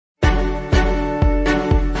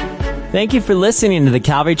Thank you for listening to the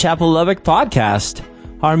Calvary Chapel Lubbock podcast.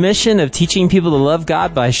 Our mission of teaching people to love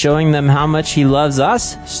God by showing them how much He loves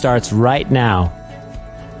us starts right now.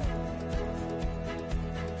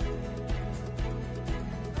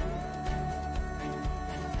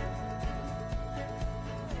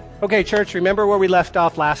 Okay, church, remember where we left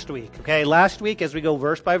off last week. Okay, last week as we go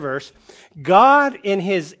verse by verse, God in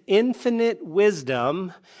His infinite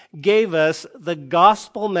wisdom gave us the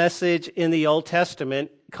gospel message in the Old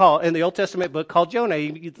Testament book called Jonah.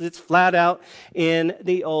 It's flat out in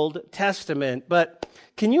the Old Testament. But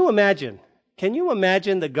can you imagine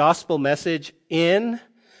the gospel message in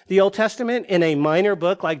the Old Testament in a minor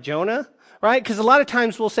book like Jonah? Right? Because a lot of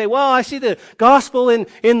times we'll say, well, I see the gospel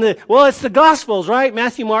it's the gospels, right?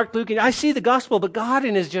 Matthew, Mark, Luke, and I see the gospel, but God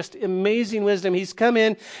in His just amazing wisdom, He's come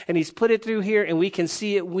in and He's put it through here, and we can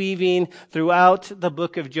see it weaving throughout the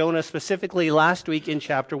book of Jonah, specifically last week in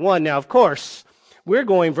chapter 1. Now, of course, we're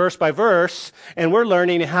going verse by verse, and we're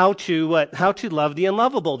learning how to love the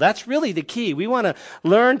unlovable. That's really the key. We want to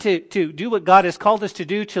learn to do what God has called us to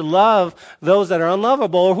do, to love those that are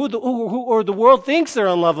unlovable, or the world thinks they're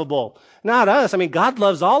unlovable. Not us. I mean, God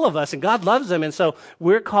loves all of us, and God loves them, and so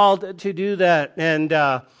we're called to do that. And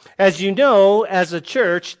as you know, as a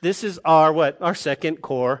church, this is our second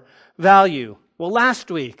core value. Well,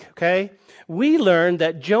 last week, okay, we learned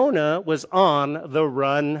that Jonah was on the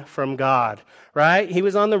run from God, right? He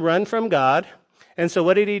was on the run from God. And so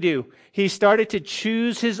what did he do? He started to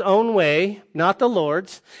choose his own way, not the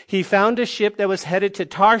Lord's. He found a ship that was headed to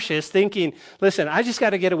Tarshish thinking, listen, I just got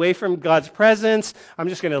to get away from God's presence. I'm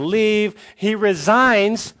just going to leave. He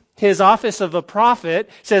resigns his office of a prophet,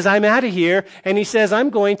 says, I'm out of here. And he says, I'm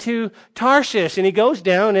going to Tarshish. And he goes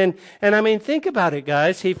down and I mean, think about it,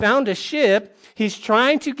 guys. He found a ship. He's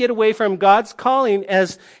trying to get away from God's calling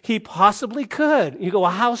as he possibly could. You go,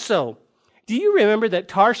 well, how so? Do you remember that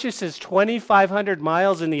Tarshish is 2,500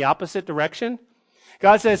 miles in the opposite direction?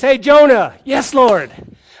 God says, hey, Jonah, yes, Lord,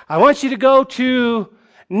 I want you to go to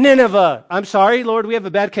Nineveh. I'm sorry, Lord, we have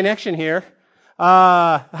a bad connection here.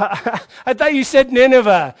 I thought you said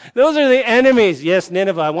Nineveh. Those are the enemies. Yes,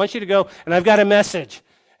 Nineveh, I want you to go, and I've got a message.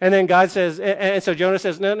 And then God says, and so Jonah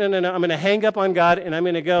says, no, I'm going to hang up on God, and I'm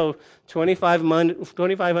going to go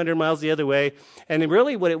 2,500 miles the other way. And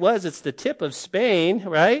really what it was, it's the tip of Spain,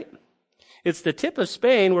 right? It's the tip of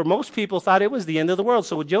Spain where most people thought it was the end of the world.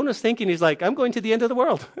 So what Jonah's thinking, he's like, I'm going to the end of the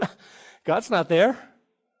world. God's not there.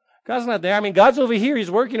 God's not there. I mean, God's over here. He's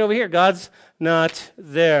working over here. God's not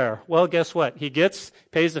there. Well, guess what? He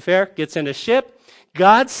pays the fare, gets in a ship.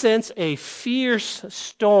 God sends a fierce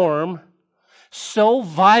storm, so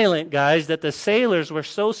violent, guys, that the sailors were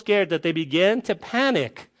so scared that they began to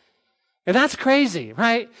panic. And that's crazy,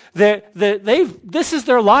 right? This is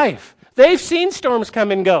their life. They've seen storms come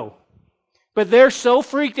and go. But they're so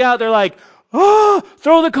freaked out, they're like,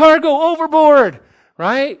 throw the cargo overboard,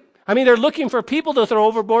 right? I mean, they're looking for people to throw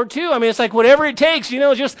overboard too. I mean, it's like whatever it takes,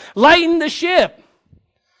 just lighten the ship.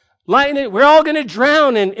 Lighten it. We're all going to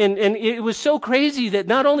drown. And it was so crazy that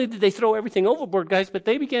not only did they throw everything overboard, guys, but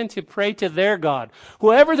they began to pray to their God.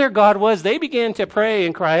 Whoever their God was, they began to pray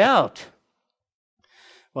and cry out.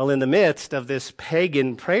 Well, in the midst of this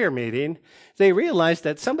pagan prayer meeting, they realized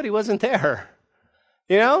that somebody wasn't there.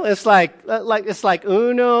 It's like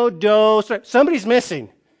uno, dos, somebody's missing.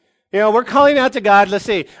 We're calling out to God. Let's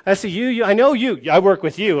see. I see you. I know you. I work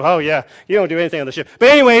with you. Oh yeah. You don't do anything on the ship. But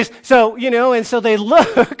anyways, so, and so they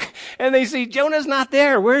look and they see Jonah's not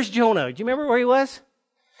there. Where's Jonah? Do you remember where he was?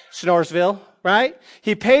 Snoresville, right?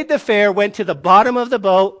 He paid the fare, went to the bottom of the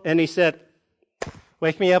boat, and he said,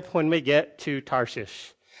 wake me up when we get to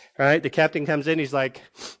Tarshish. Right? The captain comes in.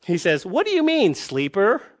 He says, what do you mean,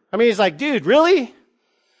 sleeper? I mean, he's like, dude, really?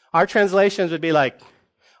 Our translations would be like,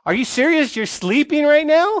 are you serious? You're sleeping right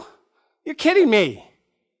now? You're kidding me.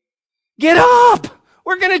 Get up.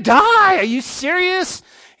 We're going to die. Are you serious?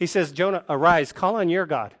 He says, Jonah, arise, call on your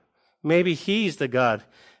God. Maybe He's the God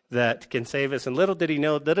that can save us. And little did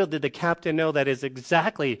the captain know that is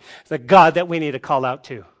exactly the God that we need to call out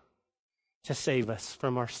to save us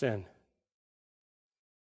from our sin.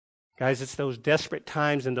 Guys, it's those desperate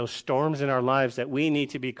times and those storms in our lives that we need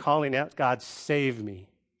to be calling out, God, save me.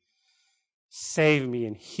 Save me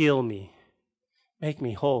and heal me. Make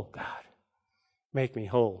me whole, God. Make me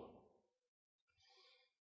whole.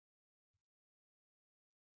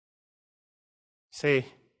 See,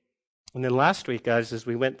 and then last week, guys, as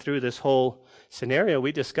we went through this whole scenario,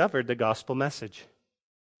 we discovered the gospel message.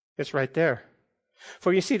 It's right there.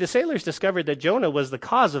 For you see, the sailors discovered that Jonah was the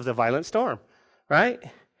cause of the violent storm, right?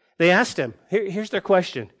 They asked him, here's their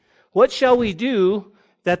question. What shall we do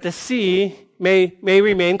that the sea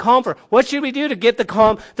remain calm for. What should we do to get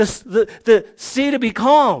the sea to be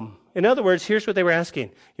calm? In other words, here's what they were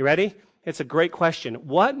asking. You ready? It's a great question.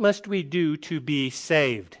 What must we do to be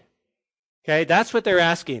saved? Okay, that's what they're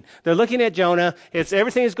asking. They're looking at Jonah.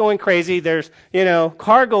 Everything is going crazy. There's,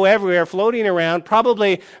 cargo everywhere floating around.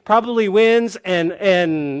 Probably winds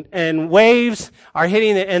and waves are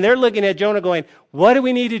hitting it. And they're looking at Jonah going, what do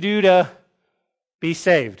we need to do to be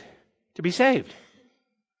saved? To be saved.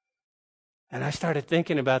 And I started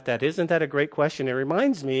thinking about that. Isn't that a great question? It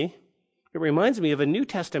reminds me of a New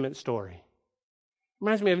Testament story. It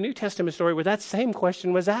reminds me of a New Testament story where that same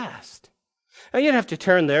question was asked. Now, you don't have to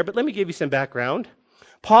turn there, but let me give you some background.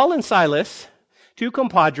 Paul and Silas, two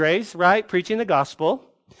compadres, right, preaching the gospel.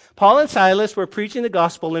 Paul and Silas were preaching the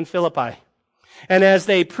gospel in Philippi. And as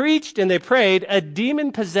they preached and they prayed, a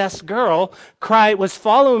demon-possessed girl was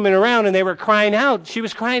following them around, and they were crying out. She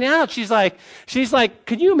was crying out. She's like,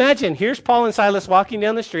 can you imagine? Here's Paul and Silas walking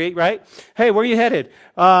down the street, right? Hey, where are you headed?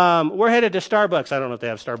 We're headed to Starbucks. I don't know if they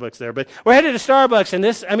have Starbucks there, but we're headed to Starbucks, and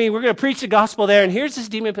we're going to preach the gospel there, and here's this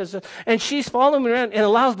demon-possessed, and she's following around in a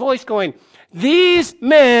loud voice going, these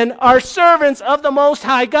men are servants of the Most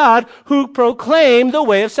High God who proclaim the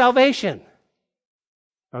way of salvation.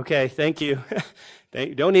 Okay, thank you.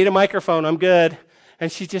 Don't need a microphone. I'm good. And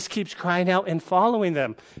she just keeps crying out and following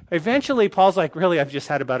them. Eventually, Paul's like, really, I've just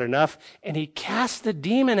had about enough. And he casts the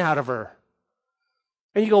demon out of her.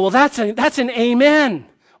 And you go, well, that's an amen.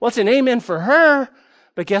 Well, it's an amen for her.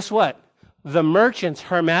 But guess what? The merchants,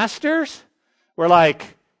 her masters, were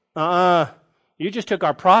like, you just took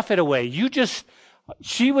our profit away.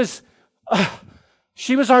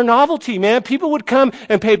 She was our novelty, man. People would come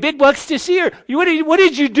and pay big bucks to see her. What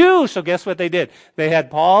did you do? So guess what they did? They had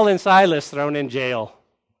Paul and Silas thrown in jail.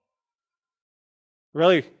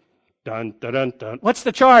 Really? Dun, dun, dun, dun. What's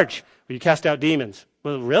the charge? Well, you cast out demons.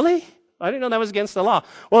 Well, really? I didn't know that was against the law.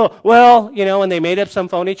 Well, and they made up some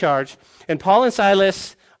phony charge. And Paul and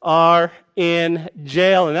Silas are in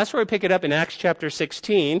jail. And that's where we pick it up in Acts chapter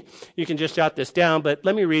 16. You can just jot this down, but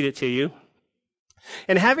let me read it to you.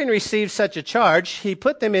 And having received such a charge, he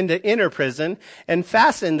put them into inner prison and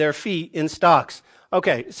fastened their feet in stocks.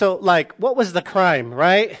 Okay, so what was the crime,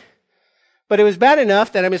 right? But it was bad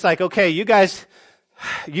enough that I'm just like, okay, you guys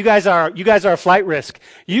are a flight risk.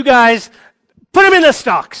 You guys put them in the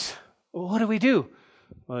stocks. Well, what do we do?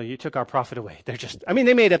 Well, you took our profit away.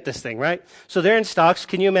 They made up this thing, right? So they're in stocks.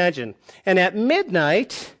 Can you imagine? And at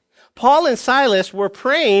midnight, Paul and Silas were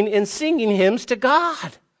praying and singing hymns to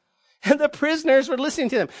God. And the prisoners were listening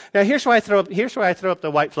to them. Now, here's why I throw up the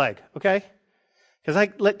white flag, okay? Because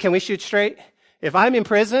can we shoot straight? If I'm in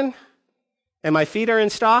prison and my feet are in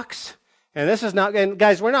stocks, and this is not, and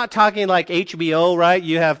guys, we're not talking like HBO, right?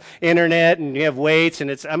 You have internet and you have weights, and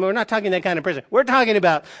we're not talking that kind of prison. We're talking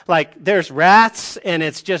about there's rats and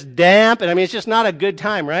it's just damp, and it's just not a good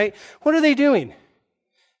time, right? What are they doing?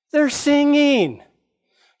 They're singing.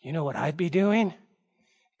 You know what I'd be doing?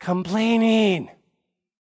 Complaining.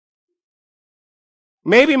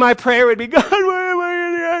 Maybe my prayer would be, God, where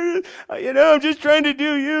am I? I'm just trying to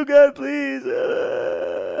do you, God, please.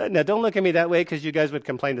 Now, don't look at me that way because you guys would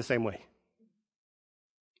complain the same way.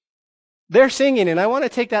 They're singing, and I want to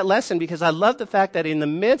take that lesson because I love the fact that in the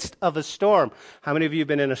midst of a storm, how many of you have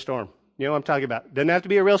been in a storm? You know what I'm talking about. Doesn't have to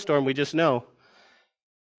be a real storm. We just know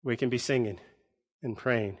we can be singing and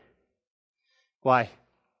praying. Why?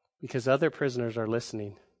 Because other prisoners are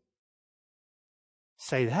listening.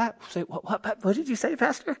 Say that. Say what did you say,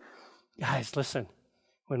 Pastor? Guys, listen.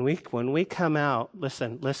 When we come out,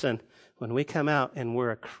 listen. When we come out and we're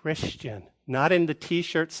a Christian, not in the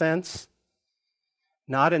T-shirt sense,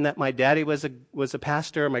 not in that my daddy was a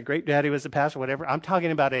pastor, or my great daddy was a pastor, whatever. I'm talking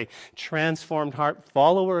about a transformed heart,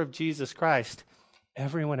 follower of Jesus Christ.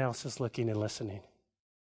 Everyone else is looking and listening,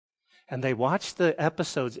 and they watch the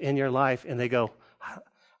episodes in your life, and they go, "I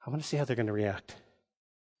want to see how they're going to react."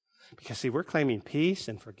 Because, see, we're claiming peace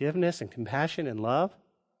and forgiveness and compassion and love.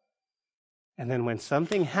 And then when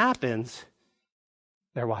something happens,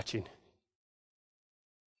 they're watching.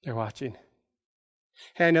 They're watching.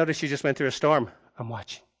 Hey, I noticed you just went through a storm. I'm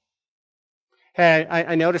watching. Hey,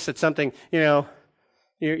 I noticed that something, you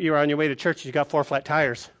were on your way to church. You got 4 flat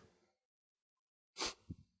tires.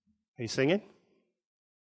 Are you singing?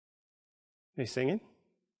 Are you singing?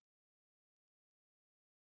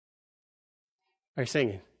 Are you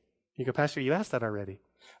singing? You go, Pastor, you asked that already.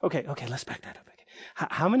 Okay, let's back that up. Okay.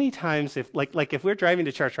 How many times, if we're driving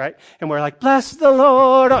to church, right, and we're like, bless the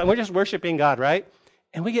Lord, and we're just worshiping God, right,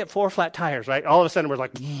 and we get 4 flat tires, right, all of a sudden we're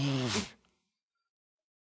like,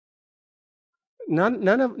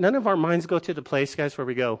 none of our minds go to the place, guys, where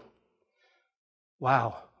we go,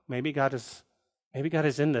 wow, maybe God is maybe God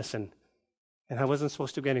is in this, and I wasn't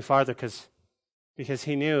supposed to go any farther because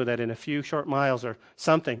he knew that in a few short miles or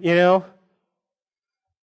something,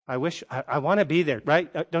 I want to be there,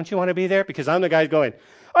 right? Don't you want to be there? Because I'm the guy going,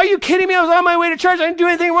 are you kidding me? I was on my way to church. I didn't do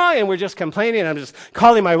anything wrong. And we're just complaining. I'm just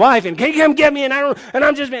calling my wife and, can you come get me?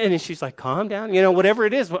 And she's like, calm down. Whatever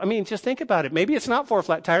it is. I mean, just think about it. Maybe it's not 4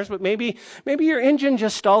 flat tires, but maybe your engine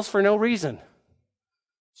just stalls for no reason.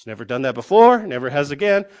 It's never done that before, never has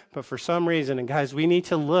again, but for some reason. And guys, we need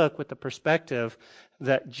to look with the perspective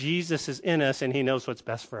that Jesus is in us and he knows what's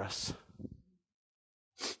best for us.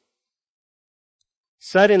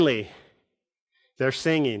 Suddenly, they're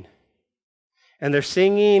singing. And they're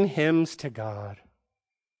singing hymns to God.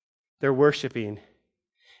 They're worshiping.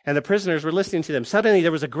 And the prisoners were listening to them. Suddenly,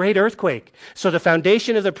 there was a great earthquake. So the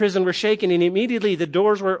foundation of the prison was shaken, and immediately the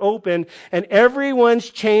doors were opened, and everyone's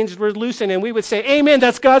chains were loosened. And we would say, amen,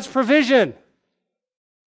 that's God's provision.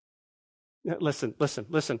 Now, listen.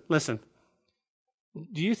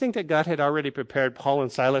 Do you think that God had already prepared Paul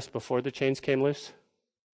and Silas before the chains came loose?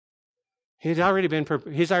 He's already been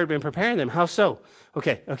preparing them. How so?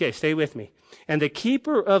 Okay, stay with me. And the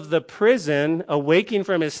keeper of the prison, awaking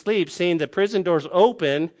from his sleep, seeing the prison doors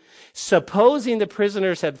open, supposing the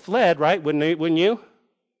prisoners had fled, right? Wouldn't you?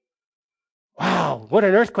 Wow, what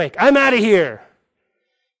an earthquake. I'm out of here.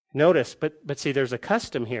 Notice, but see, there's a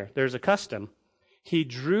custom here. There's a custom. He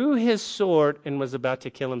drew his sword and was about to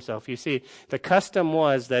kill himself. You see, the custom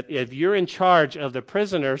was that if you're in charge of the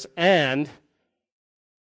prisoners and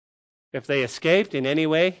if they escaped in any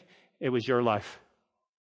way, it was your life.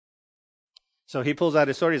 So he pulls out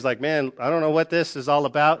his sword. He's like, man, I don't know what this is all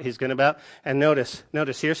about. He's going about. And notice,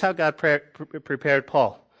 here's how God prepared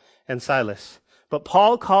Paul and Silas. But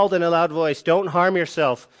Paul called in a loud voice, don't harm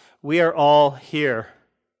yourself. We are all here.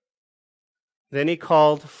 Then he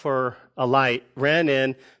called for a light, ran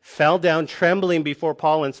in, fell down trembling before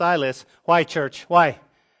Paul and Silas. Why, church? Why?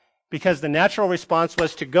 Because the natural response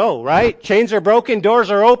was to go, right? Chains are broken, doors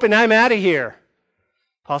are open, I'm out of here.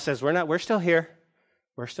 Paul says, we're still here.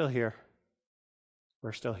 We're still here.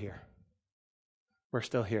 We're still here. We're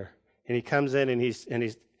still here. And he comes in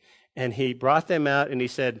and he brought them out and he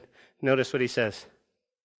said, notice what he says.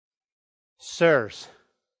 Sirs,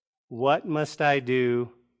 what must I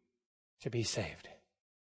do to be saved?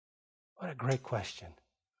 What a great question.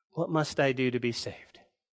 What must I do to be saved?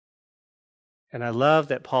 And I love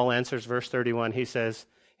that Paul answers verse 31. He says,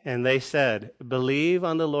 and they said, believe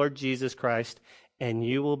on the Lord Jesus Christ, and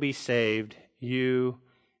you will be saved, you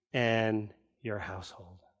and your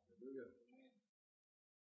household.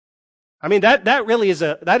 I mean, that really is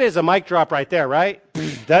a mic drop right there, right?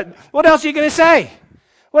 What else are you going to say?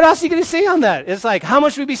 What else are you going to say on that? It's like, how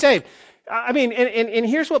much would be saved? I mean, and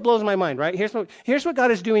here's what blows my mind, right? Here's what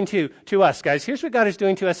God is doing to us, guys. Here's what God is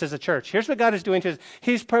doing to us as a church. Here's what God is doing to us.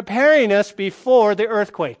 He's preparing us before the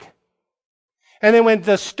earthquake. And then when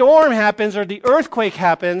the storm happens or the earthquake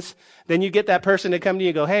happens, then you get that person to come to you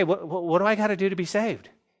and go, hey, what do I got to do to be saved?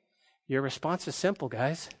 Your response is simple,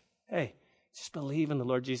 guys. Hey, just believe in the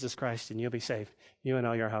Lord Jesus Christ and you'll be saved, you and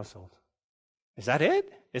all your household. Is that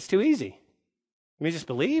it? It's too easy. You mean just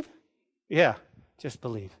believe? Yeah, just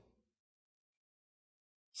believe.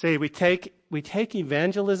 See, we take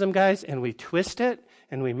evangelism, guys, and we twist it,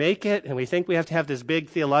 and we make it, and we think we have to have this big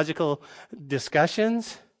theological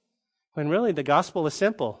discussions, when really the gospel is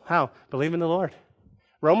simple. How? Believe in the Lord.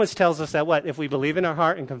 Romans tells us that what? If we believe in our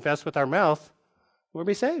heart and confess with our mouth, we'll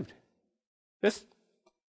be saved.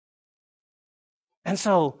 And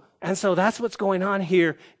so that's what's going on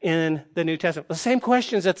here in the New Testament. The same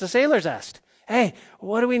questions that the sailors asked. Hey,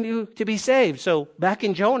 what do we do to be saved? So back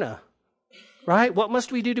in Jonah, right? What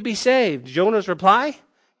must we do to be saved? Jonah's reply?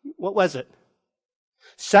 What was it?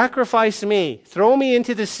 Sacrifice me. Throw me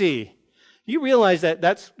into the sea. You realize that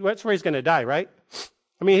that's where he's going to die, right?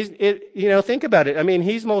 I mean, think about it. I mean,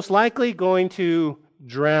 he's most likely going to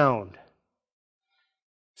drown.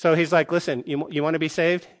 So he's like, listen, you want to be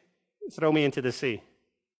saved? Throw me into the sea.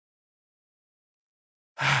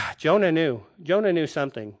 Jonah knew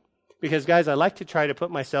something. Because, guys, I like to try to put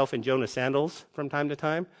myself in Jonah's sandals from time to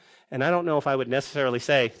time. And I don't know if I would necessarily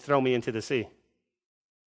say, throw me into the sea.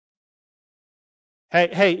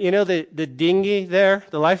 Hey, the dinghy there,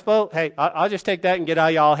 the lifeboat? Hey, I'll just take that and get all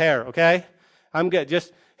y'all hair, okay? I'm good.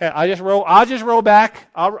 I'll just row back.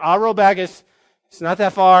 I'll row back. It's not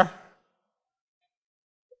that far.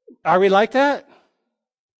 Are we like that?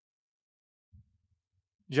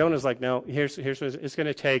 Jonah's like, no, here's what it's going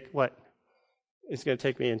to take. What? It's going to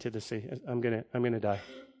take me into the sea. I'm going to die.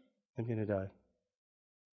 I'm going to die.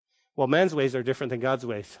 Well, men's ways are different than God's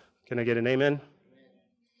ways. Can I get an amen?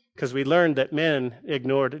 Because we learned that men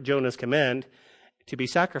ignored Jonah's command, to be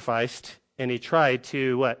sacrificed, and he tried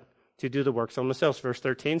to what? To do the works on themselves. Verse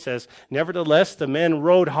 13 says, nevertheless, the men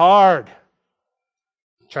rowed hard,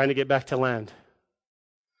 trying to get back to land.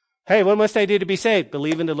 Hey, what must I do to be saved?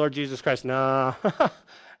 Believe in the Lord Jesus Christ. Nah,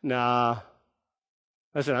 nah.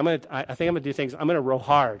 Listen, I think I'm going to do things. I'm going to row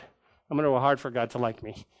hard. I'm going to row hard for God to like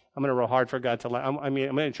me. I'm going to row hard for God to like. I'm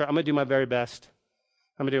going to do my very best.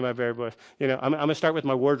 I'm going to do my very best. I'm going to start with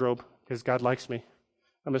my wardrobe because God likes me.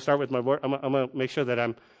 I'm going to start with my I'm going to make sure that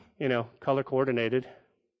I'm, color coordinated.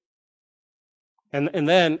 And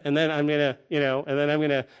then I'm going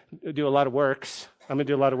to do a lot of works. I'm going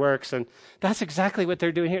to do a lot of works. And that's exactly what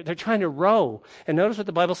they're doing here. They're trying to row. And notice what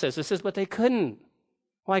the Bible says. This is what they couldn't.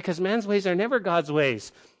 Why? Because man's ways are never God's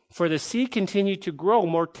ways. For the sea continued to grow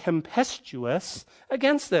more tempestuous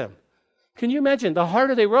against them. Can you imagine? The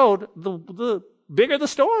harder they rowed, the bigger the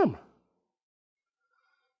storm.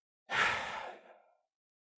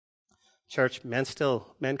 Church,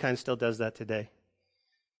 mankind still does that today.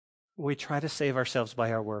 We try to save ourselves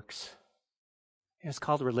by our works. It's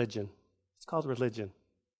called religion. It's called religion.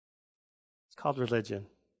 It's called religion.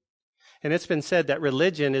 And it's been said that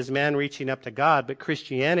religion is man reaching up to God, but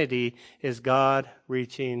Christianity is God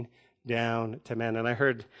reaching down to man. And I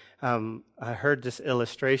heard this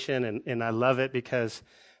illustration, and I love it because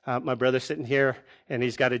my brother's sitting here, and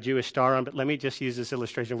he's got a Jewish star on, but let me just use this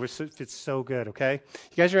illustration. It's so good, okay?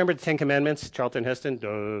 You guys remember the Ten Commandments? Charlton Heston?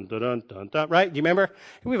 Dun, dun, dun, dun, dun, right? Do you remember?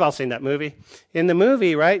 We've all seen that movie. In the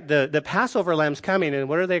movie, right, the Passover lamb's coming, and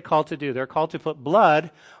what are they called to do? They're called to put blood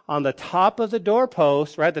on the top of the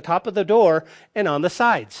doorpost, right, the top of the door, and on the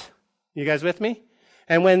sides. You guys with me?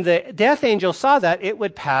 And when the death angel saw that, it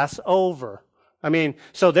would pass over.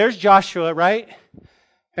 So there's Joshua, right?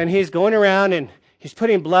 And he's going around, and he's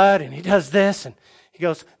putting blood, and he does this, and he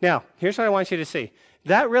goes, now, here's what I want you to see.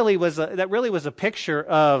 That really was a picture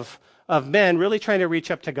of men really trying to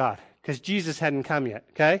reach up to God, because Jesus hadn't come yet,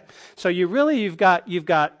 okay? So you've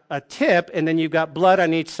got a tip, and then you've got blood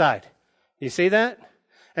on each side. You see that?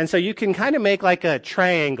 And so you can kind of make like a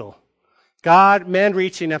triangle. God, men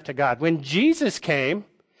reaching up to God. When Jesus came,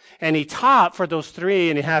 and he taught for those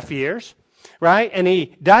 3.5 years, right? And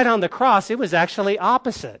he died on the cross, it was actually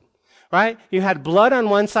opposite. Right? You had blood on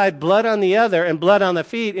one side, blood on the other, and blood on the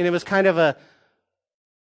feet, and it was kind of a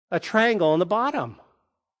triangle on the bottom.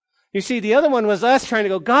 You see, the other one was us trying to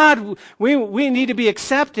go, God, we need to be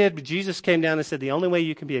accepted. But Jesus came down and said, the only way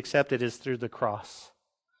you can be accepted is through the cross.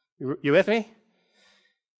 You with me?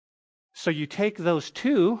 So you take those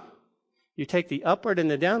two, you take the upward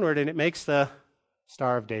and the downward, and it makes the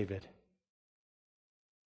Star of David.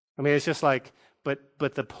 It's just like,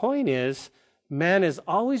 but the point is, man has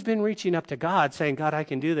always been reaching up to God, saying, God, I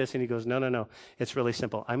can do this. And he goes, no. It's really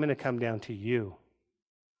simple. I'm going to come down to you.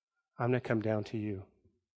 I'm going to come down to you.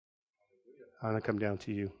 I'm going to come down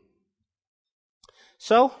to you.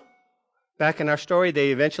 So, back in our story,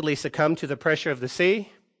 they eventually succumb to the pressure of the sea.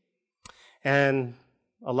 And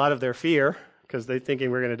a lot of their fear, because they're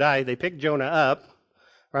thinking we're going to die, they pick Jonah up,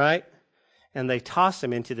 right? And they toss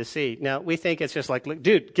him into the sea. Now, we think it's just like, look,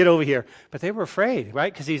 dude, get over here. But they were afraid,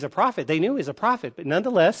 right? Because he's a prophet. They knew he was a prophet. But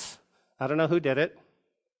nonetheless, I don't know who did it.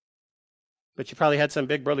 But you probably had some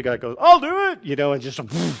big brother guy go, I'll do it, and just,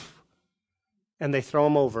 and they throw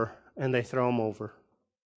him over, and they throw him over.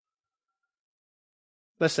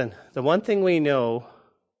 Listen, the one thing we know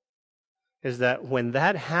is that when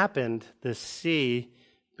that happened, the sea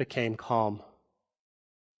became calm.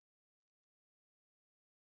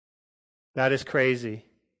 That is crazy.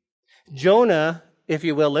 Jonah, if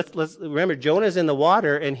you will, let's remember, Jonah's in the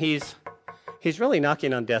water, and he's really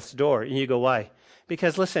knocking on death's door. And you go, why?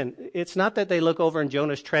 Because listen, it's not that they look over and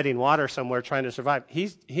Jonah's treading water somewhere trying to survive.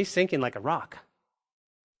 He's sinking like a rock.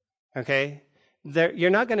 Okay? You're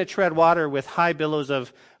not going to tread water with high billows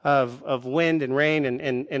of wind and rain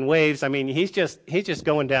and waves. He's just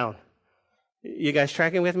going down. You guys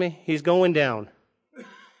tracking with me? He's going down.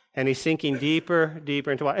 And he's sinking deeper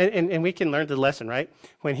into water. And we can learn the lesson, right?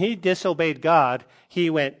 When he disobeyed God, he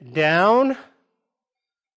went down,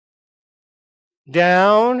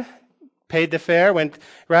 paid the fare, went,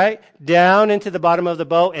 right, down into the bottom of the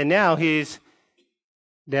boat, and now he's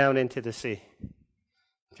down into the sea.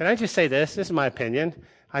 Can I just say this? This is my opinion.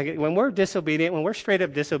 When we're disobedient, when we're straight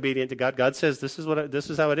up disobedient to God, God says this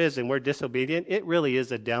is how it is, and we're disobedient, it really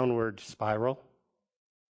is a downward spiral.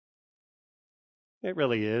 It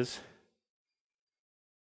really is.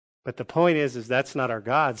 But the point is that's not our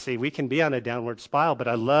God. See, we can be on a downward spiral, but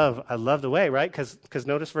I love the way, right? Because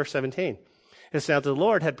notice verse 17. It says, now the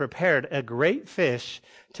Lord had prepared a great fish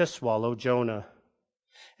to swallow Jonah.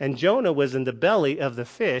 And Jonah was in the belly of the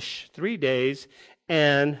fish 3 days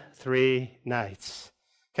and 3 nights.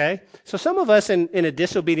 Okay? So some of us in a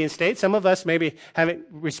disobedient state, some of us maybe haven't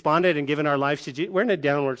responded and given our lives to Jesus. We're in a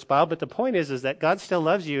downward spiral, but the point is that God still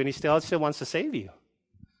loves you and he still wants to save you.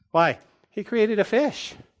 Why? He created a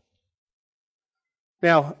fish.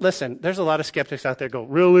 Now, listen, there's a lot of skeptics out there go,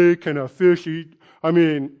 really? Can a fish eat? I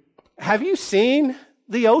mean, have you seen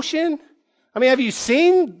the ocean? I mean, have you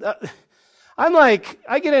seen... I'm like,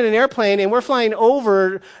 I get in an airplane and we're flying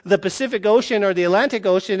over the Pacific Ocean or the Atlantic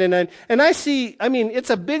Ocean and I see, I mean,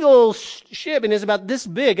 it's a big old ship and it's about this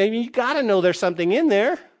big. I mean, you got to know there's something in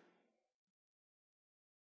there.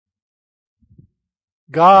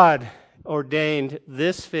 God ordained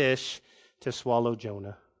this fish to swallow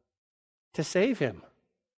Jonah, to save him.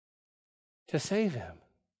 To save him.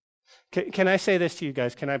 Can I say this to you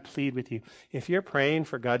guys? Can I plead with you? If you're praying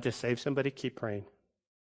for God to save somebody, keep praying.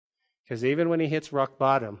 Because even when he hits rock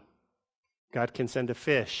bottom, God can send a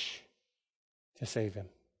fish to save him.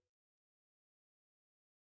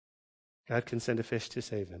 God can send a fish to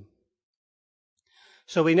save him.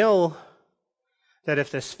 So we know that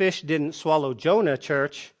if this fish didn't swallow Jonah,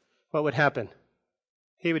 church, what would happen?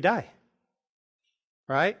 He would die.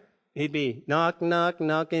 Right? He'd be knocking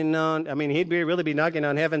on, he'd really be knocking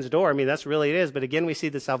on heaven's door. I mean, that's really it is. But again, we see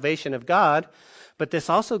the salvation of God. But this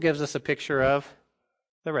also gives us a picture of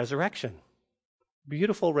the resurrection.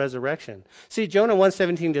 Beautiful resurrection. See, Jonah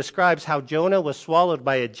 1:17 describes how Jonah was swallowed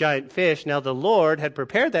by a giant fish. Now the Lord had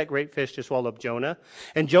prepared that great fish to swallow up Jonah.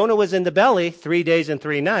 And Jonah was in the belly 3 days and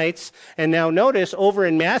 3 nights. And now notice over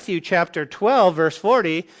in Matthew chapter 12, verse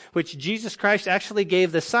 40, which Jesus Christ actually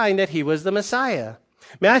gave the sign that he was the Messiah.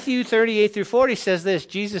 Matthew 38 through 40 says this.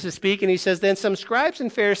 Jesus is speaking. He says, then some scribes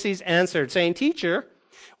and Pharisees answered, saying, Teacher,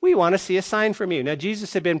 we want to see a sign from you. Now,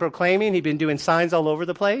 Jesus had been proclaiming. He'd been doing signs all over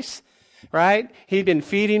the place, right? He'd been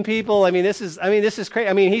feeding people. This is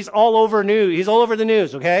crazy. He's all over news. He's all over the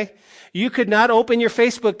news, okay? You could not open your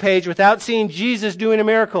Facebook page without seeing Jesus doing a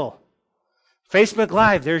miracle. Facebook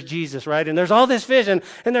Live, there's Jesus, right? And there's all this vision,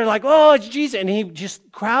 and they're like, oh, it's Jesus.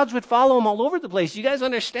 And crowds would follow him all over the place. You guys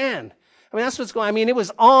understand? That's what's going on. It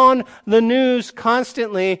was on the news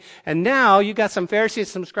constantly. And now you got some Pharisees,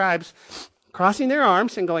 some scribes crossing their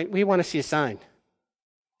arms and going, we want to see a sign.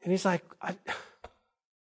 And he's like, are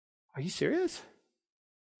you serious?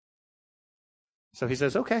 So he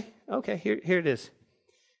says, okay, here it is.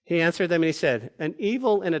 He answered them and he said, an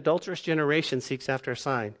evil and adulterous generation seeks after a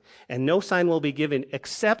sign, and no sign will be given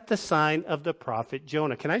except the sign of the prophet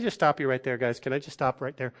Jonah. Can I just stop you right there, guys? Can I just stop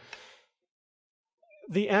right there?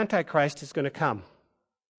 The Antichrist is going to come,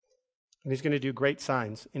 and he's going to do great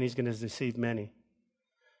signs, and he's going to deceive many.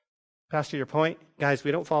 Pastor, your point? Guys,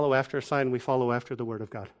 we don't follow after a sign, we follow after the Word of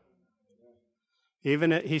God.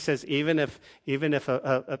 He says, even if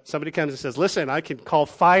somebody comes and says, listen, I can call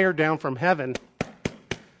fire down from heaven,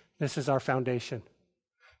 this is our foundation.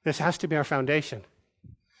 This has to be our foundation.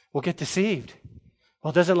 We'll get deceived.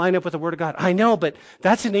 Well, it doesn't line up with the Word of God. I know, but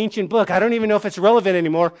that's an ancient book. I don't even know if it's relevant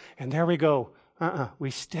anymore. And there we go.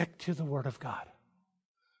 We stick to the Word of God.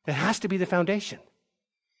 It has to be the foundation.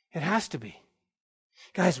 It has to be.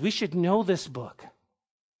 Guys, we should know this book.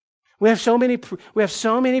 We have so many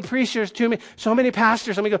preachers, so many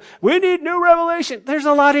pastors. And we go, we need new revelation. There's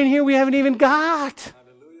a lot in here we haven't even got.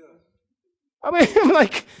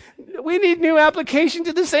 Hallelujah. We need new application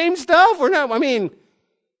to the same stuff.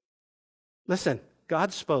 Listen,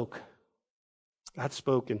 God spoke. God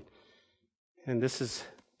spoke, and this is,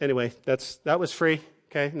 anyway, that was free.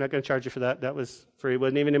 Okay, I'm not going to charge you for that. That was free. It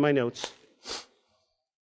wasn't even in my notes.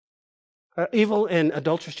 Evil and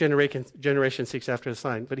adulterous generation seeks after a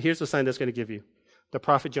sign. But here's the sign that's going to give you. The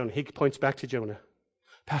prophet Jonah. He points back to Jonah.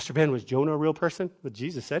 Pastor Ben, was Jonah a real person? Well,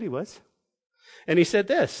 Jesus said he was. And he said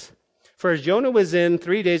this, for as Jonah was in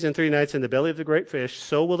 3 days and 3 nights in the belly of the great fish,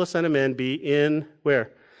 so will the Son of Man be in,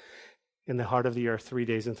 where? In the heart of the earth 3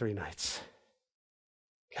 days and 3 nights.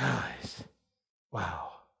 Guys, wow.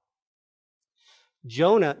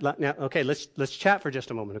 Jonah, now, okay, let's chat for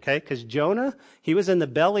just a moment, okay? Because Jonah, he was in the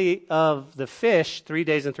belly of the fish 3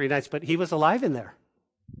 days and 3 nights, but he was alive in there,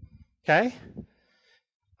 okay?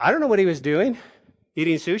 I don't know what he was doing.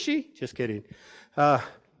 Eating sushi? Just kidding.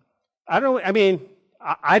 I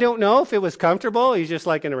don't know if it was comfortable. He's just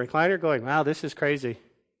like in a recliner going, wow, this is crazy.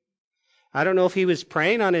 I don't know if he was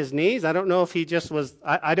praying on his knees. I don't know if he just was,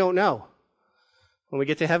 I don't know. When we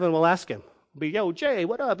get to heaven, we'll ask him. We'll be, yo, Jay,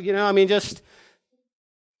 what up?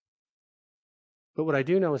 But what I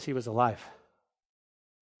do know is he was alive.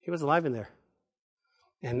 He was alive in there.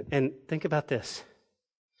 And think about this.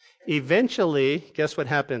 Eventually, guess what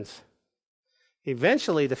happens?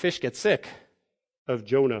 Eventually, the fish gets sick of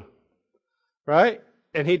Jonah. Right?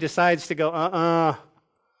 And he decides to go,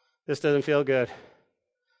 this doesn't feel good.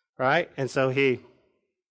 Right? And so he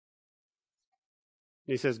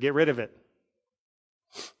says, get rid of it.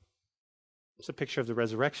 It's a picture of the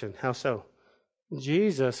resurrection. How so?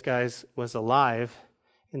 Jesus, guys, was alive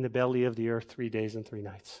in the belly of the earth 3 days and 3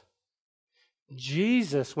 nights.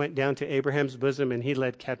 Jesus went down to Abraham's bosom and he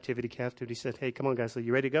led captivity captive. He said, hey, come on, guys. Are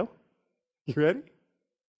you ready to go? You ready?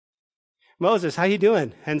 Moses, how you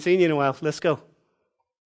doing? Hadn't seen you in a while. Let's go.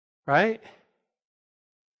 Right?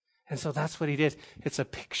 And so that's what he did. It's a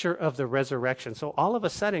picture of the resurrection. So all of a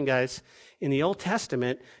sudden, guys, in the Old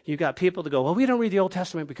Testament, you got people to go, well, we don't read the Old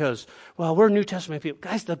Testament because, well, we're New Testament people.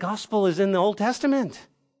 Guys, the gospel is in the Old Testament.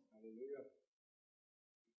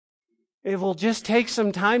 It will just take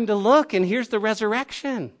some time to look, and here's the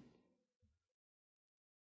resurrection.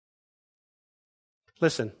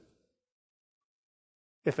 Listen,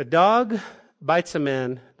 if a dog bites a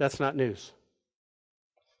man, that's not news.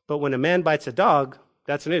 But when a man bites a dog,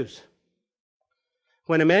 that's news.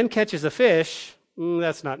 When a man catches a fish,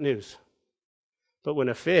 that's not news. But when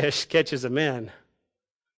a fish catches a man,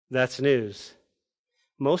 that's news.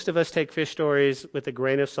 Most of us take fish stories with a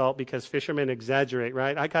grain of salt because fishermen exaggerate,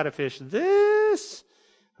 right? I caught a fish this,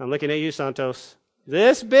 I'm looking at you, Santos,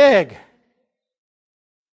 this big.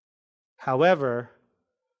 However,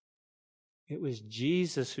 it was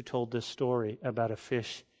Jesus who told this story about a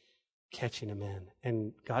fish catching a man.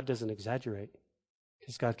 And God doesn't exaggerate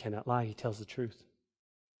because God cannot lie. He tells the truth.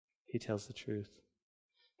 He tells the truth.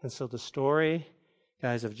 And so the story,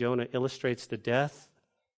 guys, of Jonah illustrates the death,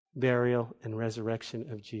 burial, and resurrection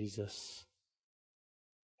of Jesus.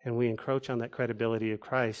 And we encroach on that credibility of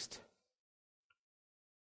Christ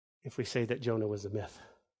if we say that Jonah was a myth.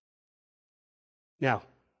 Now,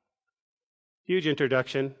 huge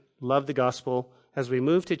introduction. Love the gospel. As we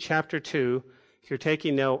move to chapter 2, if you're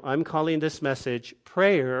taking note, I'm calling this message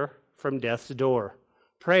Prayer from Death's Door.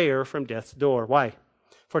 Prayer from Death's Door. Why?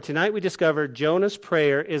 For tonight we discovered Jonah's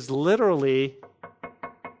prayer is literally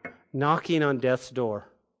knocking on death's door.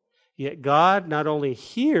 Yet God not only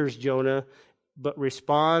hears Jonah, but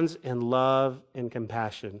responds in love and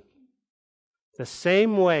compassion. The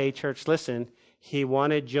same way, church, listen, he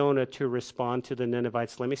wanted Jonah to respond to the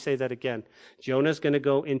Ninevites. Let me say that again. Jonah's going to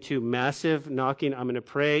go into massive knocking. I'm going to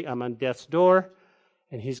pray. I'm on death's door.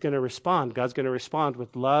 And he's going to respond. God's going to respond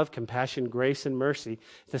with love, compassion, grace, and mercy.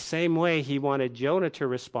 The same way he wanted Jonah to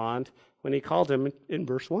respond when he called him in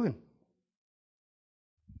verse 1.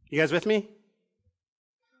 You guys with me?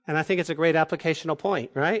 And I think it's a great applicational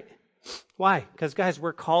point, right? Why? Because, guys,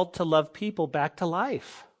 we're called to love people back to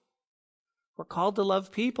life. We're called to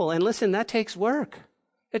love people. And listen, that takes work.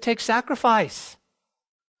 It takes sacrifice.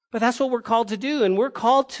 But that's what we're called to do. And we're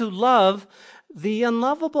called to love the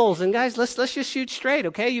unlovables. And guys, let's just shoot straight,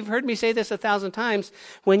 okay? You've heard me say this 1,000 times.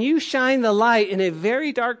 When you shine the light in a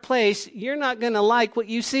very dark place, you're not going to like what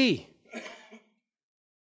you see.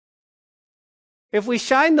 If we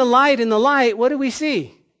shine the light in the light, what do we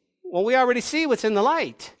see? Well, we already see what's in the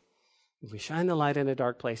light. If we shine the light in a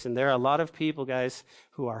dark place, and there are a lot of people, guys,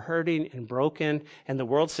 who are hurting and broken, and the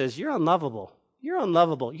world says, you're unlovable. You're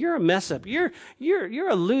unlovable. You're a mess up. You're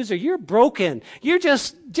a loser. You're broken. You're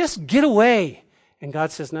just get away. And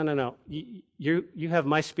God says, no. You have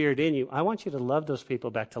my spirit in you. I want you to love those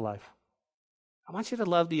people back to life. I want you to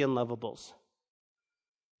love the unlovables.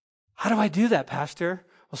 How do I do that, Pastor?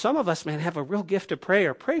 Well, some of us, man, have a real gift of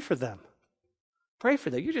prayer. Pray for them. Pray for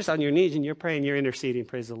them. You're just on your knees and you're praying, you're interceding.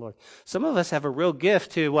 Praise the Lord. Some of us have a real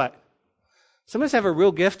gift to what? Some of us have a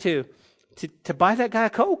real gift to buy that guy a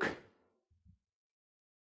Coke.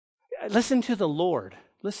 Listen to the Lord.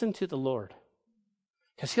 Listen to the Lord.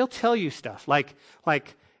 Because he'll tell you stuff. Like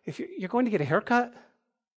if you're going to get a haircut,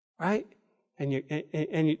 right? And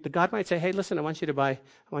the God might say, hey, listen, I want you to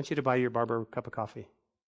buy your barber a cup of coffee.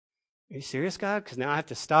 Are you serious, God? Because now I have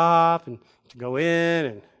to stop and to go in,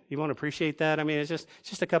 and you won't appreciate that. I mean, it's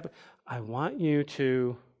just a cup. I want you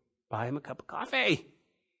to buy him a cup of coffee.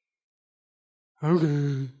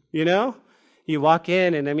 Okay. You know? You walk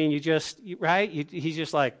in, and I mean, he's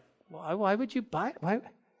just like, why would you buy? Why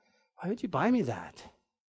would you buy me that?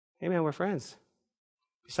 Hey, man, we're friends.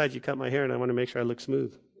 Besides, you cut my hair, and I want to make sure I look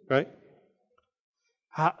smooth, right?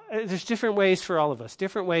 There's different ways for all of us.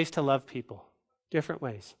 Different ways to love people. Different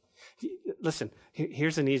ways. Listen,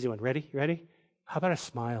 here's an easy one. Ready? You ready? How about a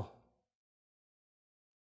smile?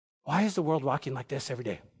 Why is the world walking like this every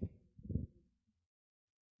day?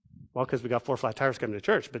 Well, because we got 4 flat tires coming to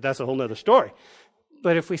church, but that's a whole other story.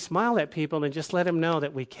 But if we smile at people and just let them know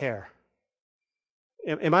that we care.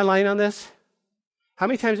 Am I lying on this? How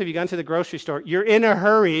many times have you gone to the grocery store? You're in a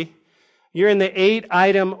hurry. You're in the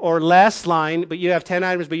 8-item or less line, but you have 10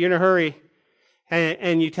 items, but you're in a hurry.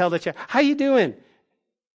 And you tell the child, how you doing?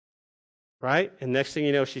 Right? And next thing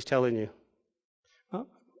you know, she's telling you, oh,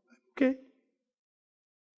 okay.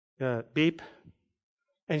 Beep.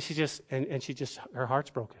 And she just, her heart's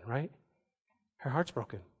broken, right? Her heart's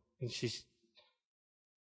broken. And she's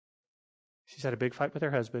had a big fight with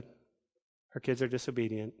her husband. Her kids are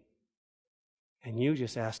disobedient. And you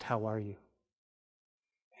just asked, how are you?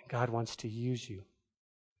 And God wants to use you.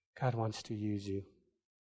 God wants to use you.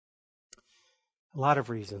 A lot of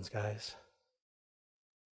reasons, guys.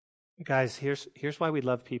 Guys, here's why we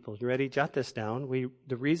love people. You ready? Jot this down.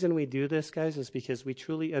 The reason we do this, guys, is because we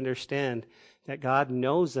truly understand that God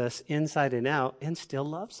knows us inside and out and still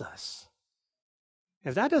loves us.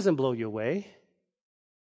 If that doesn't blow you away,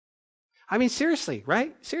 I mean, seriously,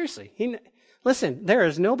 right? Seriously. Listen,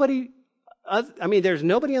 there's nobody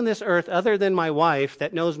on this earth other than my wife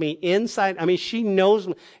that knows me inside. I mean, she knows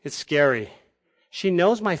me. It's scary. She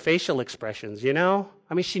knows my facial expressions, you know?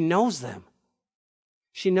 I mean, she knows them.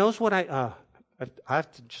 She knows what I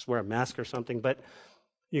have to just wear a mask or something, but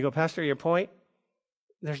you go, Pastor, your point?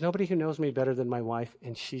 There's nobody who knows me better than my wife,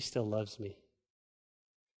 and she still loves me.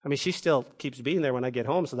 I mean, she still keeps being there when I get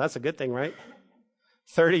home, so that's a good thing, right?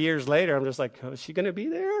 30 years later, I'm just like, oh, is she going to be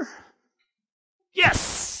there?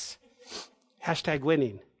 Yes! Hashtag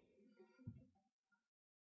winning.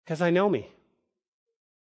 Because I know me.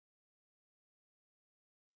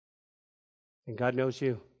 And God knows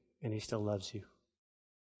you, and He still loves you.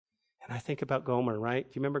 And I think about Gomer, right? Do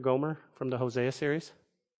you remember Gomer from the Hosea series?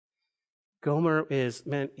 Gomer was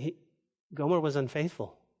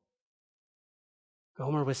unfaithful.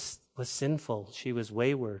 Gomer was sinful. She was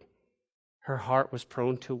wayward. Her heart was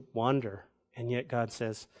prone to wander. And yet God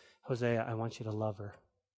says, Hosea, I want you to love her.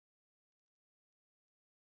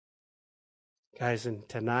 Guys, and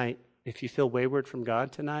tonight, if you feel wayward from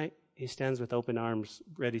God tonight, He stands with open arms,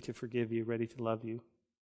 ready to forgive you, ready to love you.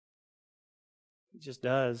 He just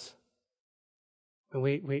does. And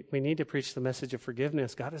we need to preach the message of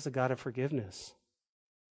forgiveness. God is a God of forgiveness.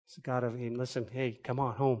 He's a God of, listen, hey, come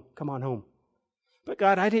on home. Come on home. But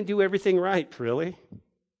God, I didn't do everything right, really.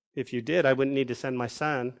 If you did, I wouldn't need to send my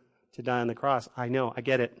son to die on the cross. I know, I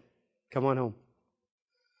get it. Come on home.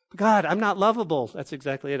 But God, I'm not lovable. That's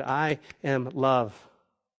exactly it. I am love.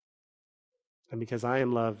 And because I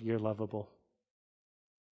am love, you're lovable.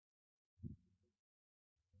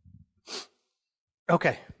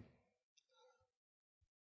 Okay.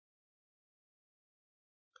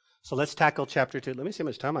 So let's tackle chapter 2. Let me see how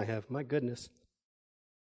much time I have. My goodness.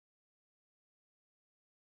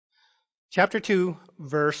 Chapter 2,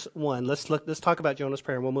 verse 1. Let's talk about Jonah's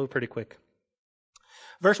prayer, and we'll move pretty quick.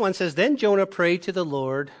 Verse 1 says, Then Jonah prayed to the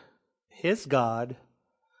Lord, his God,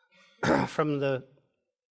 from the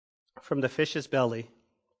fish's belly.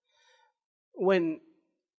 When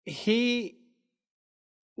he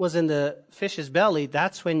was in the fish's belly,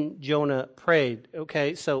 that's when Jonah prayed.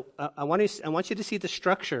 Okay, so I want you to see the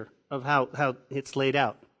structure of how it's laid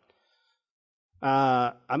out.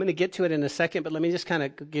 I'm going to get to it in a second, but let me just kind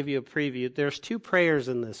of give you a preview. There's 2 prayers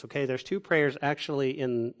in this, okay? There's 2 prayers actually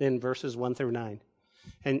in verses 1 through 9.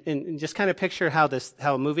 And just kind of picture how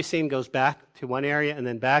a movie scene goes back to one area and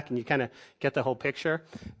then back, and you kind of get the whole picture.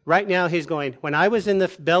 Right now he's going, when I was in the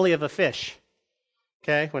belly of a fish,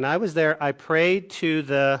 okay, when I was there, I prayed to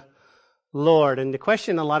the Lord. And the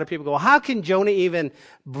question, a lot of people go, well, how can Jonah even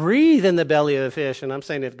breathe in the belly of a fish? And I'm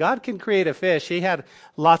saying, if God can create a fish, He had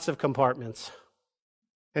lots of compartments.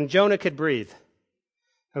 And Jonah could breathe.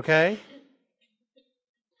 Okay?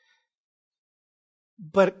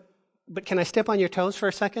 But can I step on your toes for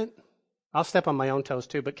a second? I'll step on my own toes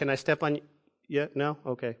too, but can I step on... Yeah? No?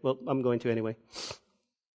 Okay. Well, I'm going to anyway.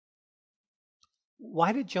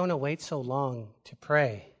 Why did Jonah wait so long to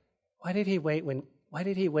pray? Why did he wait when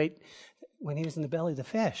he was in the belly of the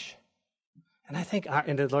fish? And I think,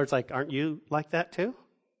 and the Lord's like, aren't you like that too?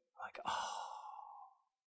 Like, oh.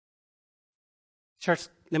 Church,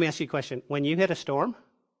 let me ask you a question. When you hit a storm,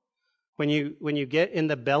 when you get in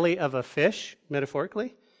the belly of a fish,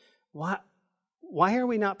 metaphorically, why are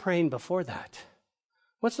we not praying before that?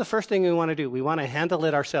 What's the first thing we want to do? We want to handle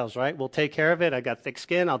it ourselves, right? We'll take care of it. I got thick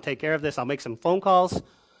skin. I'll take care of this. I'll make some phone calls.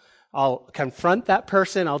 I'll confront that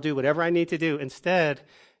person. I'll do whatever I need to do. Instead,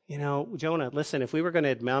 Jonah, listen, if we were going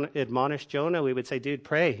to admonish Jonah, we would say, dude,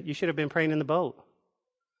 pray. You should have been praying in the boat.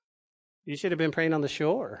 You should have been praying on the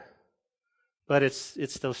shore. But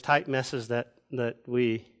it's those tight messes that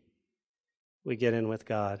we get in with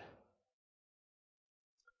God.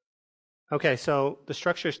 Okay, so the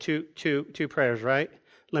structure is two prayers, right?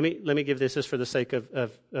 Let me give this for the sake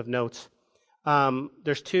of notes.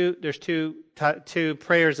 There's two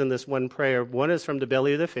prayers in this one prayer. One is from the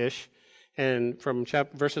belly of the fish, and from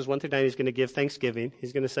verses 1 through 9, he's going to give thanksgiving.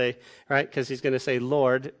 He's going to say, right, because he's going to say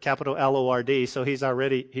Lord, capital Lord. So he's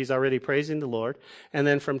already praising the Lord. And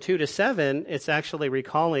then from 2 to 7, it's actually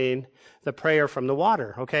recalling the prayer from the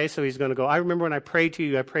water. Okay, so he's going to go, I remember when I prayed to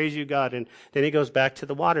you, I praise you, God. And then he goes back to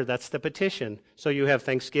the water. That's the petition. So you have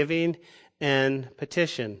thanksgiving and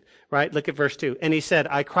petition, right? Look at verse 2. And he said,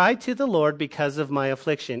 I cried to the Lord because of my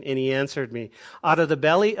affliction, and he answered me. Out of the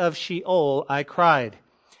belly of Sheol I cried,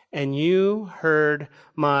 and you heard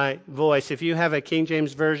my voice. If you have a King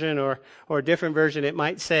James version or a different version, it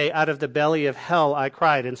might say, out of the belly of hell I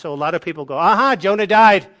cried. And so a lot of people go, aha, Jonah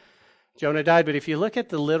died. Jonah died. But if you look at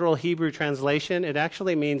the literal Hebrew translation, it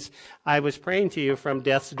actually means I was praying to you from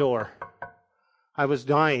death's door. I was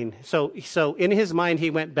dying. So in his mind, he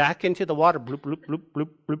went back into the water. Bloop, bloop, bloop, bloop,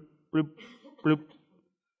 bloop, bloop, bloop.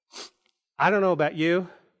 I don't know about you,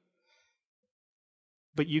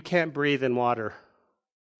 but you can't breathe in water.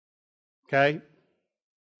 Okay?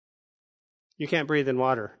 You can't breathe in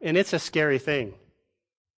water. And it's a scary thing.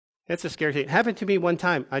 It's a scary thing. It happened to me one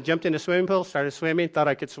time. I jumped in a swimming pool, started swimming, thought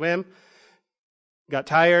I could swim, got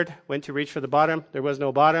tired, went to reach for the bottom. There was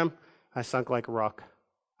no bottom. I sunk like a rock.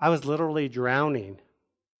 I was literally drowning.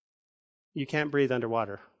 You can't breathe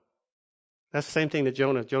underwater. That's the same thing that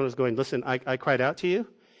Jonah's going, listen, I cried out to you,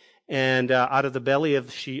 and out of the belly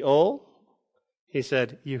of Sheol, he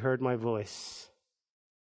said, you heard my voice.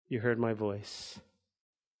 You heard my voice.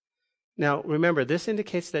 Now, remember, this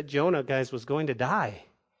indicates that Jonah, guys, was going to die.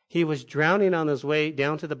 He was drowning on his way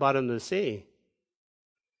down to the bottom of the sea.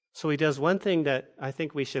 So he does one thing that I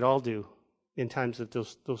think we should all do in times of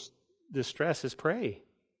those distress is pray.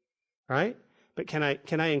 Right? But can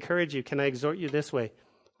I encourage you? Can I exhort you this way?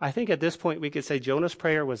 I think at this point we could say Jonah's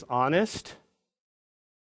prayer was honest.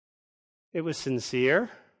 It was sincere.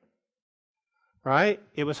 Right?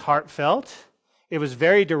 It was heartfelt. It was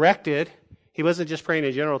very directed. He wasn't just praying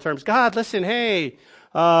in general terms. God, listen, hey,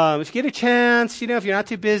 if you get a chance, if you're not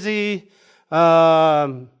too busy.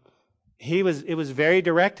 It was very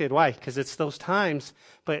directed. Why? Because it's those times.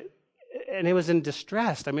 And it was in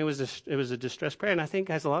distress. I mean, it was a distress prayer. And I think,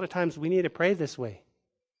 guys, a lot of times we need to pray this way.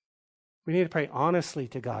 We need to pray honestly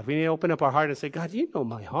to God. We need to open up our heart and say, God, you know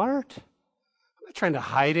my heart. I'm not trying to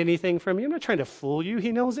hide anything from you. I'm not trying to fool you.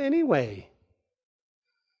 He knows anyway.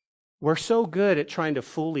 We're so good at trying to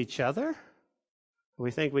fool each other, we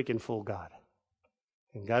think we can fool God.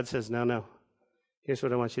 And God says, no. Here's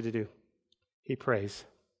what I want you to do. He prays.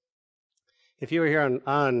 If you were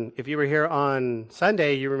here on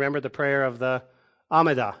Sunday, you remember the prayer of the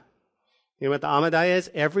Amidah. You know what the Amidah is?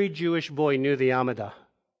 Every Jewish boy knew the Amidah,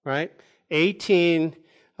 right? 19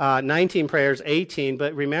 prayers, 18.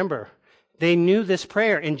 But remember, they knew this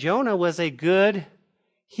prayer. And Jonah was a good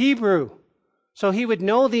Hebrew. So he would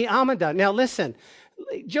know the Amidah. Now listen,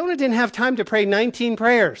 Jonah didn't have time to pray 19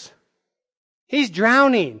 prayers. He's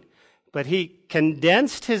drowning. But he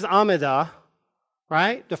condensed his Amidah,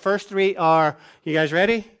 right? The first three are, you guys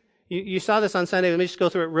ready? You saw this on Sunday. Let me just go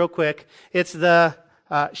through it real quick. It's the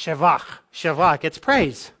Shavach. It's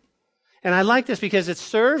praise. And I like this because it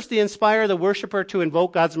serves to inspire the worshiper to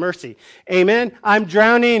invoke God's mercy. Amen. I'm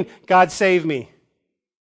drowning. God save me.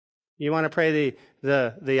 You want to pray the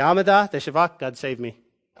Amidah, the Shavach? God save me.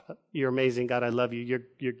 You're amazing. God, I love you.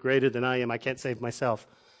 You're greater than I am. I can't save myself.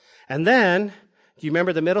 And then, do you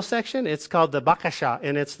remember the middle section? It's called the Bakasha,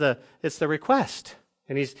 and it's the request.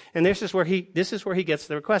 And this is where he gets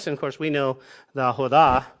the request. And of course, we know the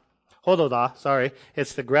Hododah,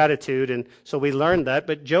 it's the gratitude. And so we learned that.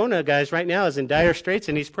 But Jonah, guys, right now is in dire straits,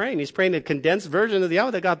 and he's praying. He's praying a condensed version of the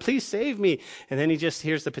Amidah. God, please save me. And then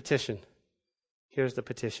here's the petition. Here's the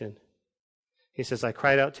petition. He says, I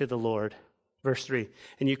cried out to the Lord. Verse 3,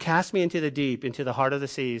 and you cast me into the deep, into the heart of the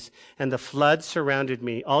seas, and the flood surrounded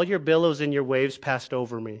me. All your billows and your waves passed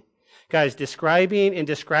over me. Guys,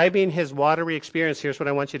 describing his watery experience, here's what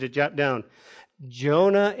I want you to jot down.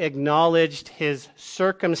 Jonah acknowledged his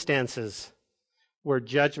circumstances were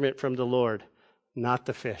judgment from the Lord, not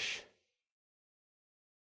the fish.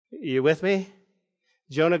 You with me?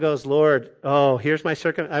 Jonah goes, Lord, here's my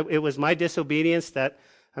it was my disobedience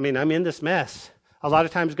I'm in this mess. A lot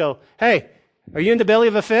of times go, hey, are you in the belly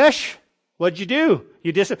of a fish? What'd you do?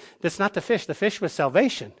 That's not the fish. The fish was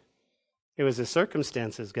salvation. It was the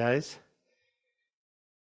circumstances, guys.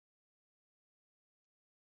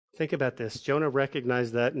 Think about this. Jonah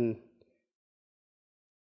recognized that, and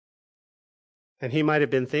he might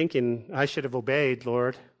have been thinking, I should have obeyed,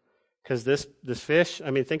 Lord, because this fish,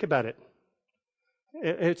 think about it.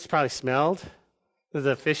 It's probably smelled.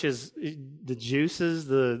 The fish's, the juices,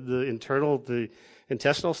 the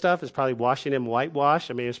intestinal stuff is probably washing him whitewash.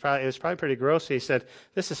 I mean, it was probably pretty gross. He said,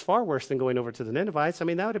 this is far worse than going over to the Ninevites. I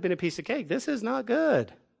mean, that would have been a piece of cake. This is not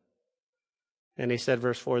good. And he said,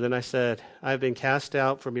 verse 4, then I said, I have been cast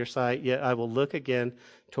out from your sight, yet I will look again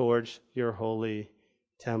towards your holy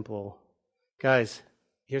temple. Guys,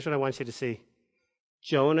 here's what I want you to see.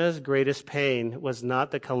 Jonah's greatest pain was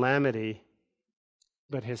not the calamity,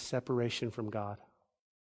 but his separation from God.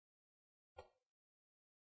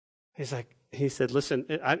 He said, listen,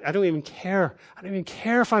 I don't even care. I don't even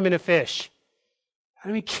care if I'm in a fish. I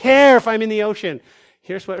don't even care if I'm in the ocean.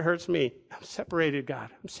 Here's what hurts me. I'm separated, God.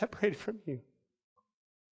 I'm separated from you.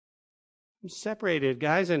 I'm separated,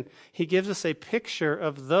 guys. And he gives us a picture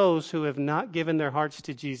of those who have not given their hearts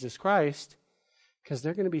to Jesus Christ because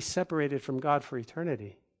they're going to be separated from God for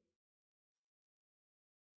eternity.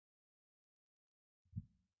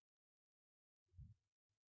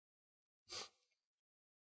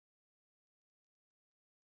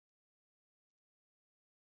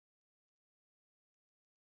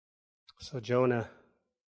 So Jonah,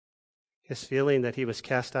 his feeling that he was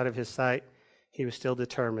cast out of his sight, he was still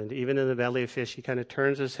determined. Even in the belly of fish, he kind of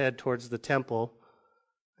turns his head towards the temple,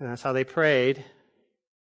 and that's how they prayed,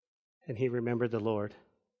 and he remembered the Lord.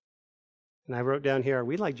 And I wrote down here, are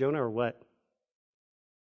we like Jonah or what?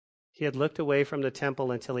 He had looked away from the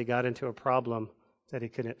temple until he got into a problem that he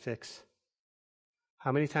couldn't fix.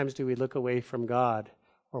 How many times do we look away from God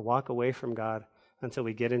or walk away from God until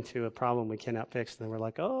we get into a problem we cannot fix? And then we're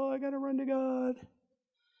like, oh, I got to run to God.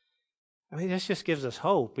 I mean, this just gives us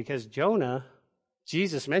hope because Jonah,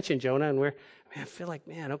 Jesus mentioned Jonah, and I feel like,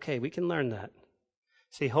 man, okay, we can learn that.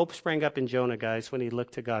 See, hope sprang up in Jonah, guys, when he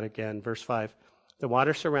looked to God again. Verse 5, the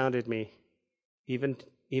water surrounded me, even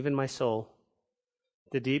my soul.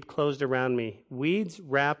 The deep closed around me. Weeds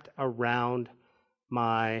wrapped around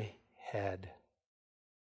my head.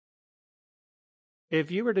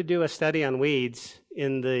 If you were to do a study on weeds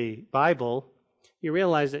in the Bible, you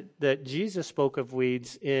realize that Jesus spoke of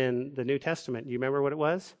weeds in the New Testament. You remember what it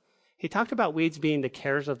was? He talked about weeds being the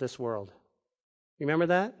cares of this world. You remember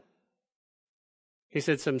that? He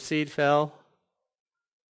said some seed fell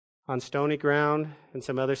on stony ground and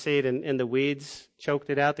some other seed, and the weeds choked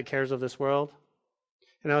it out, the cares of this world.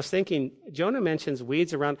 And I was thinking, Jonah mentions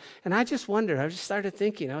weeds around, and I just wondered, I just started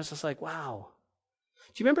thinking, I was just like, wow.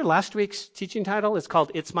 Do you remember last week's teaching title? It's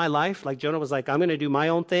called It's My Life. Like Jonah was like, I'm going to do my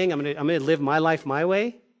own thing. I'm going to live my life my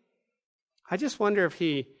way. I just wonder if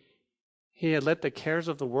he had let the cares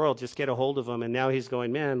of the world just get a hold of him, and now he's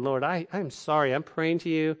going, man, Lord, I'm sorry. I'm praying to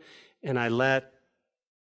you, and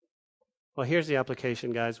well, here's the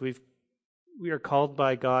application, guys. We are called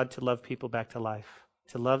by God to love people back to life,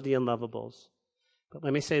 to love the unlovables. But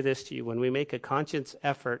let me say this to you. When we make a conscious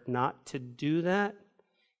effort not to do that,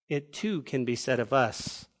 it too can be said of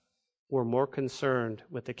us. We're more concerned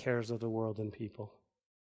with the cares of the world than people.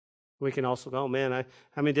 We can also go, man,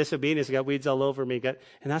 I'm in disobedience, got weeds all over me. And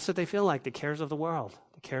that's what they feel like, the cares of the world,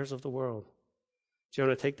 the cares of the world.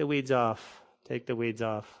 Jonah, take the weeds off. Take the weeds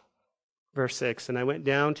off. Verse 6, and I went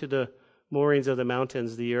down to the moorings of the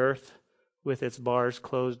mountains, the earth with its bars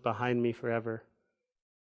closed behind me forever.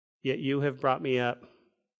 Yet you have brought me up,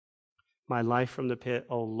 my life from the pit,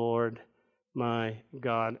 O Lord, my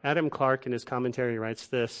God. Adam Clark in his commentary writes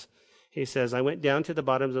this. He says, I went down to the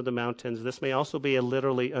bottoms of the mountains. This may also be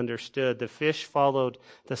literally understood. The fish followed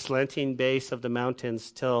the slanting base of the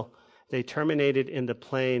mountains till they terminated in the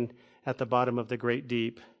plain at the bottom of the great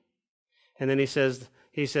deep. And then he says,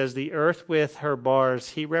 the earth with her bars,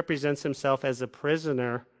 he represents himself as a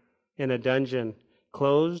prisoner in a dungeon,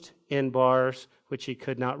 closed in bars which he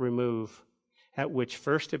could not remove, at which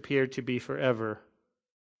first appeared to be forever,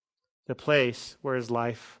 the place where his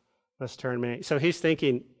life must terminate. So he's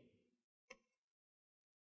thinking,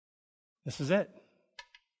 this is it.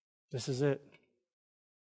 This is it.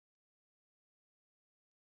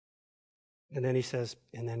 And then he says,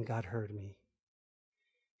 and then God heard me.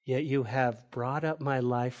 Yet you have brought up my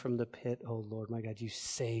life from the pit, O Lord, my God. You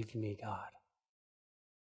saved me, God.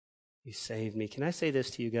 You saved me. Can I say this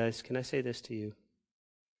to you guys? Can I say this to you?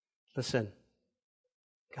 Listen,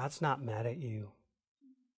 God's not mad at you.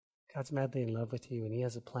 God's madly in love with you, and he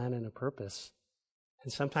has a plan and a purpose.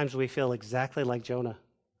 And sometimes we feel exactly like Jonah.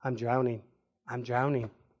 I'm drowning. I'm drowning.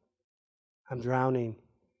 I'm drowning.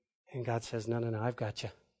 And God says, no, I've got you.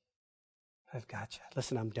 I've got you.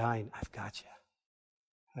 Listen, I'm dying. I've got you.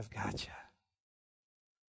 I've got you.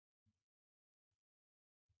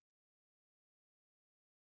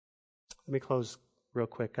 Let me close real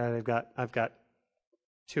quick. I've got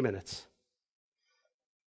 2 minutes.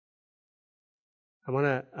 I want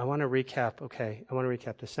to recap. Okay, I want to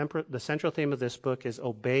recap. The central theme of this book is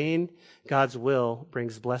obeying God's will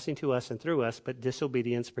brings blessing to us and through us, but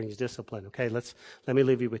disobedience brings discipline. Okay, let me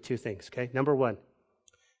leave you with two things. Okay, number one,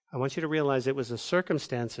 I want you to realize it was the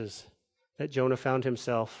circumstances that Jonah found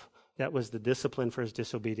himself that was the discipline for his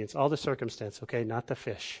disobedience. All the circumstance, okay, not the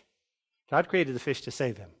fish. God created the fish to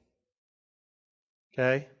save him.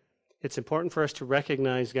 Okay, it's important for us to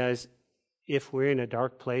recognize, guys, if we're in a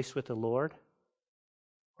dark place with the Lord.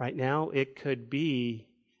 Right now, it could be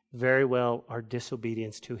very well our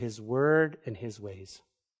disobedience to His word and His ways.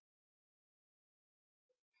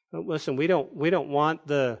 But listen, we don't want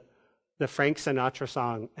the Frank Sinatra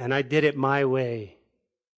song, and I did it my way.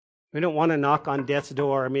 We don't want to knock on death's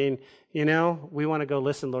door. I mean, we want to go,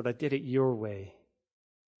 listen, Lord, I did it your way.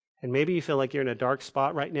 And maybe you feel like you're in a dark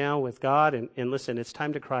spot right now with God, and listen, it's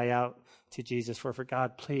time to cry out to Jesus for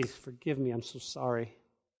God, please forgive me. I'm so sorry.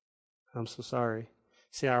 I'm so sorry.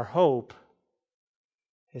 See, our hope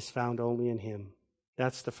is found only in Him.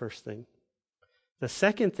 That's the first thing. The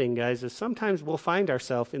second thing, guys, is sometimes we'll find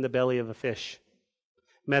ourselves in the belly of a fish,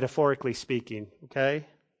 metaphorically speaking, okay?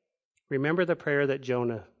 Remember the prayer that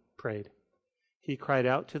Jonah prayed. He cried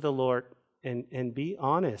out to the Lord, and be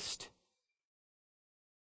honest.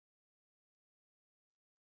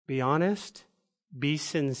 Be honest, be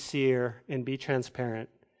sincere, and be transparent,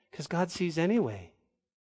 because God sees anyway.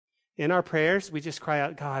 In our prayers, we just cry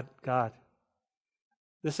out, God.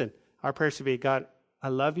 Listen, our prayers should be, God, I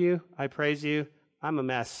love you, I praise you, I'm a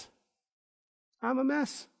mess. I'm a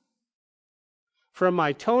mess. From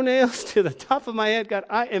my toenails to the top of my head, God,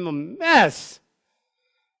 I am a mess.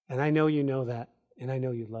 And I know you know that, and I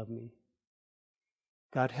know you love me.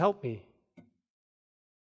 God, help me.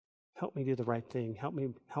 Help me do the right thing. Help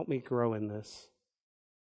me grow in this.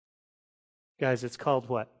 Guys, it's called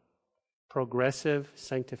what? Progressive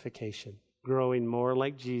sanctification, growing more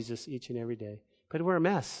like Jesus each and every day. But we're a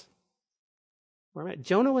mess.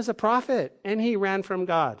 Jonah was a prophet, and he ran from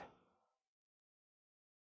God.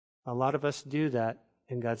 A lot of us do that,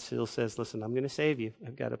 and God still says, listen, I'm going to save you.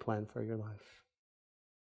 I've got a plan for your life.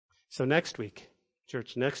 So next week,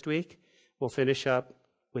 church, we'll finish up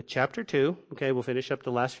with chapter 2. Okay, we'll finish up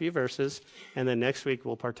the last few verses, and then next week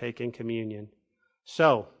we'll partake in communion.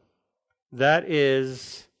 So, that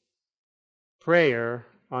is prayer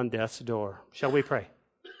on death's door. Shall we pray?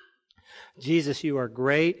 Jesus, you are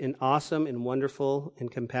great and awesome and wonderful and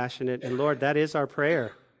compassionate. And Lord, that is our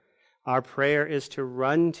prayer. Our prayer is to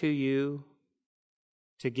run to you,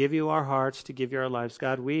 to give you our hearts, to give you our lives.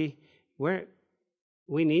 God, we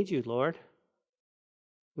need you, Lord.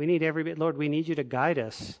 We need every bit. Lord, we need you to guide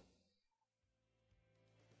us,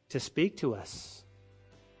 to speak to us.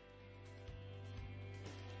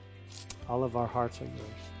 All of our hearts are yours.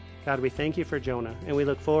 God, we thank you for Jonah, and we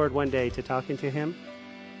look forward one day to talking to him.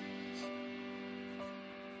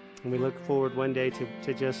 And we look forward one day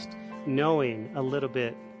to just knowing a little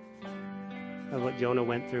bit of what Jonah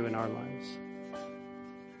went through in our lives.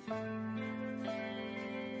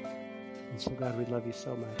 And so, God, we love you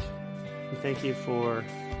so much. We thank you for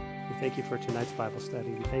tonight's Bible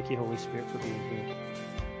study. We thank you, Holy Spirit, for being here.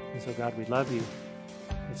 And so, God, we love you.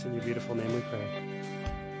 It's in your beautiful name we pray.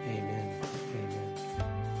 Amen.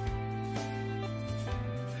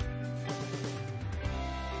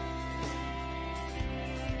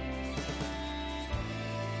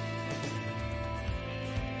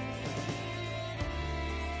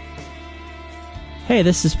 Hey,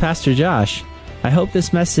 this is Pastor Josh. I hope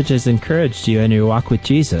this message has encouraged you in your walk with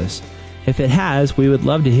Jesus. If it has, we would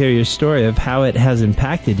love to hear your story of how it has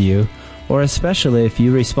impacted you, or especially if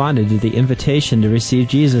you responded to the invitation to receive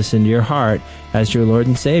Jesus into your heart as your Lord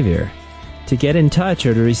and Savior. To get in touch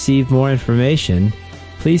or to receive more information,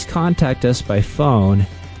 please contact us by phone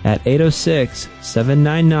at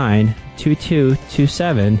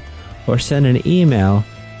 806-799-2227 or send an email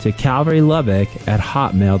to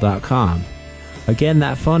calvarylubbock@hotmail.com. Again,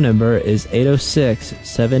 that phone number is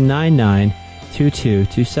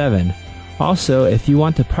 806-799-2227. Also, if you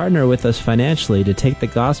want to partner with us financially to take the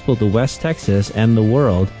gospel to West Texas and the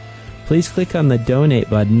world, please click on the donate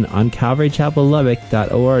button on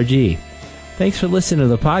calvarychapellubbock.org. Thanks for listening to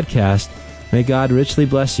the podcast. May God richly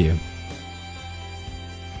bless you.